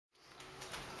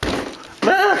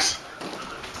Max!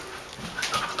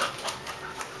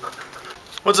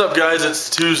 What's up, guys? It's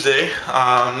Tuesday.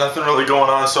 Nothing really going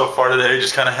on so far today,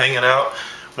 just kind of hanging out,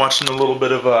 watching a little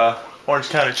bit of Orange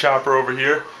County Chopper over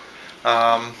here.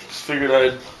 Just figured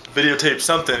I'd videotape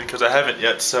something because I haven't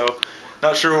yet, so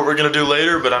not sure what we're gonna do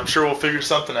later, but I'm sure we'll figure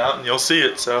something out and you'll see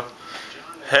it, so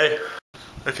hey.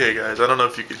 Okay guys, I don't know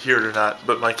if you could hear it or not,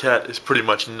 but my cat is pretty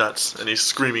much nuts and he's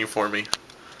screaming for me.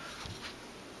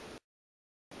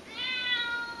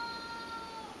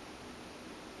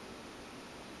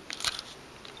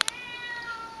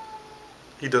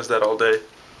 He does that all day.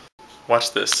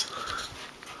 Watch this.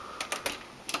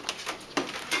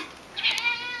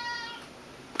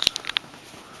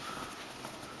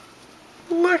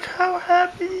 Look how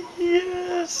happy he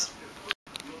is.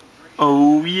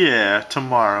 Oh yeah,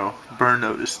 tomorrow. Burn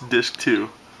notice, disc 2.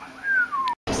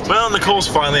 Well, Nicole's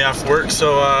finally off work,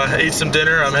 so I ate some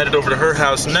dinner. I'm headed over to her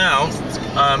house now.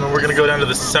 And we're gonna go down to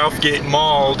the Southgate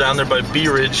Mall down there by Bee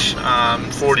Ridge,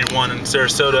 41 in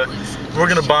Sarasota. We're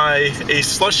gonna buy a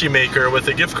slushie maker with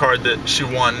a gift card that she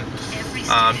won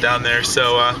down there.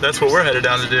 So that's what we're headed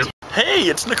down to do. Hey,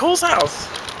 it's Nicole's house.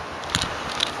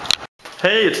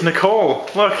 Hey, it's Nicole.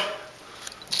 Look.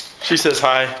 She says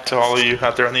hi to all of you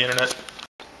out there on the internet.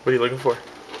 What are you looking for?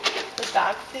 The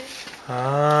dog food.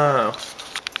 Oh.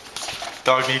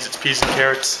 Dog needs its peas and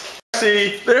carrots.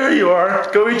 See, there you are.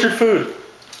 Go eat your food.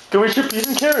 Go eat your peas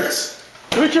and carrots.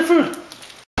 Go eat your food.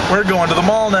 We're going to the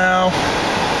mall now.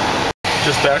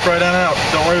 Just back right on out.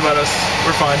 Don't worry about us.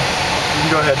 We're fine. You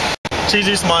can go ahead.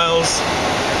 Cheesy smiles.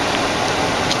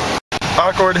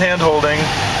 Awkward hand holding.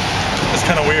 It's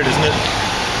kind of weird, isn't it?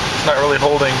 It's not really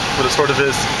holding, but it sort of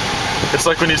is. It's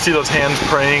like when you see those hands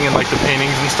praying and like the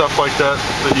paintings and stuff like that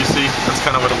you see. That's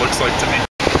kind of what it looks like to me.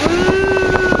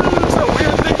 It's a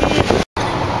weird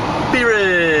thingy. Bee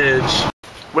Ridge.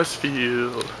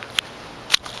 Westfield.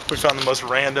 We found the most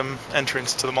random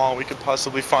entrance to the mall we could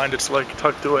possibly find. It's like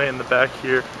tucked away in the back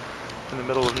here in the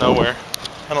middle of nowhere.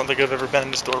 I don't think I've ever been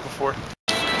in a store before.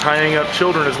 Tying up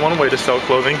children is one way to sell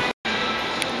clothing.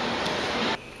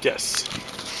 Guess.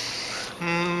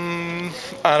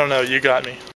 I don't know, you got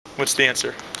me. What's the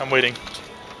answer? I'm waiting.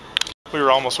 We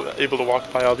were almost able to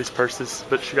walk by all these purses,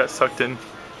 but she got sucked in.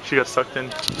 She got sucked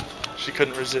in. She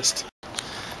couldn't resist.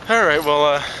 Alright,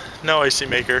 well, no icy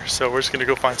maker, so we're just gonna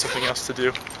go find something else to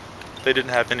do. They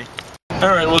didn't have any.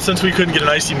 Alright, well, since we couldn't get an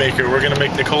icy maker, we're gonna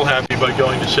make Nicole happy by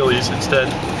going to Chili's instead.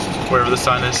 Wherever the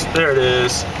sign is. There it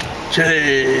is.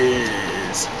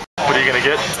 Chili's. What are you gonna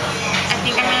get? I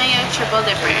think I'm gonna get a triple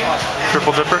dipper.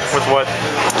 Triple dipper? With what?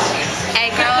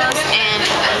 Egg rolls and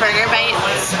burger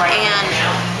bites and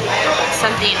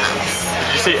something else.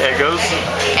 Did you say Eggos?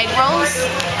 Egg rolls?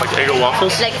 Like Eggo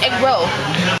waffles? Like egg roll.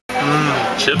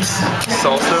 Chips,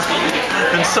 salsa,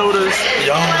 and sodas.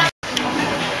 Yum.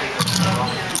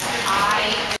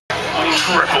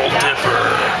 Triple dipper.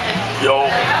 Yo.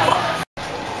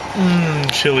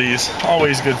 Chili's.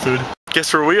 Always good food.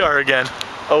 Guess where we are again?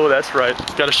 Oh, that's right.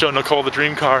 Gotta show Nicole the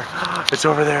dream car. It's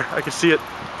over there. I can see it.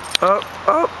 Oh.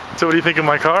 So what do you think of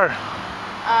my car?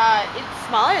 It's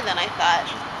smaller than I thought.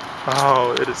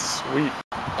 Oh, it is sweet.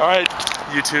 Alright,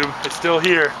 YouTube. It's still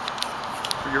here.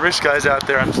 For you rich guys out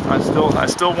there, I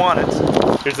still want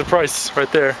it. Here's the price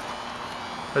right there.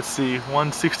 Let's see,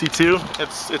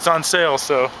 $162. It's on sale,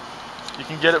 so you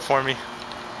can get it for me.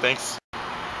 Thanks.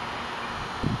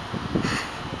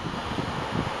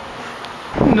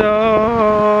 No,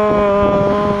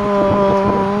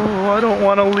 I don't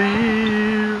want to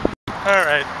leave.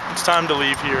 Alright, it's time to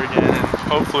leave here again, and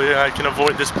hopefully I can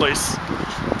avoid this place.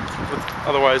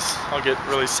 Otherwise, I'll get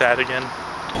really sad again.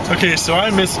 Okay, so I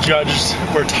misjudged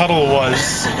where Tuttle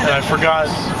was, and I forgot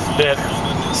that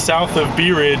south of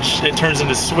Bee Ridge, it turns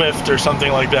into Swift or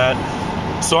something like that.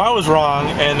 So I was wrong,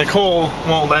 and Nicole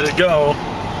won't let it go.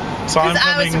 So I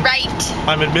was right.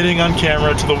 I'm admitting on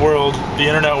camera to the world, the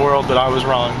internet world, that I was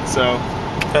wrong. So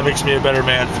that makes me a better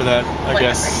man for that, I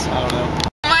guess. I don't know.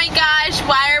 Oh my gosh,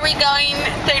 why are we going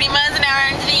 30 miles an hour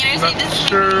into the interstate? Not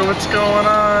sure what's going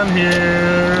on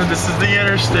here. This is the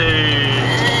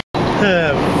interstate.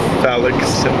 Phallic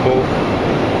symbol.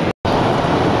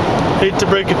 Hate to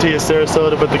break it to you,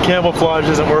 Sarasota, but the camouflage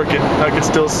isn't working. I can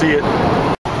still see it.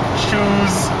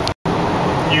 Shoes.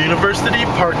 University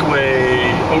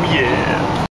Parkway. Oh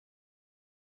yeah.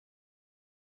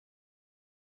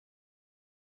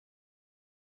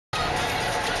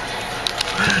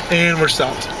 And we're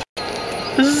stopped.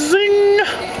 Zing!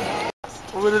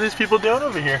 What are these people doing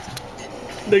over here?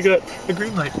 They got a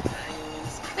green light.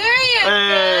 There you go.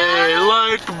 Hey,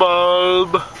 light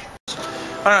bulb.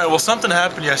 Alright, well something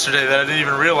happened yesterday that I didn't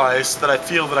even realize that I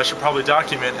feel that I should probably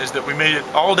document, is that we made it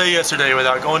all day yesterday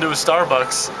without going to a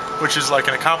Starbucks, which is like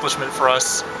an accomplishment for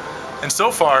us. And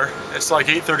so far, it's like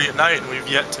 8:30 at night and we've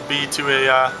yet to be to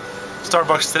a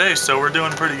Starbucks today, so we're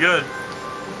doing pretty good.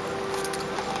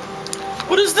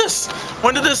 What is this?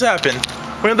 When did this happen?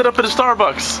 We ended up at a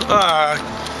Starbucks.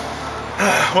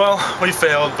 Well, we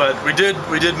failed, but we did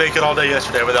make it all day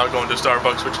yesterday without going to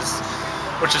Starbucks,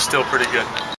 which is still pretty good.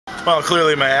 Well,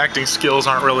 clearly my acting skills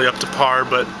aren't really up to par,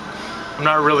 but I'm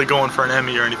not really going for an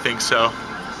Emmy or anything, so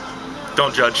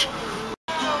don't judge.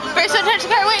 First one touch the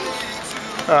car wins.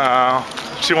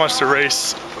 She wants to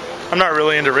race. I'm not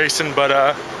really into racing,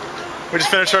 but we just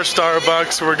finished our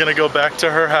Starbucks. We're gonna go back to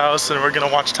her house and we're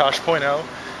gonna watch Tosh Point out.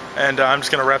 And I'm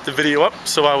just gonna wrap the video up,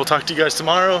 so I will talk to you guys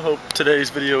tomorrow. Hope today's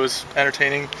video is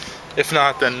entertaining. If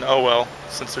not, then oh well,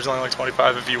 since there's only like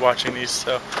 25 of you watching these,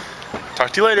 so talk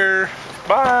to you later.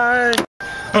 Bye!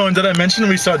 Oh, and did I mention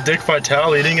we saw Dick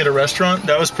Vitale eating at a restaurant?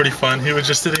 That was pretty fun. He was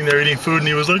just sitting there eating food and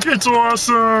he was like, "It's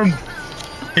awesome!"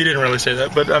 He didn't really say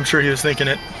that, but I'm sure he was thinking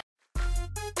it.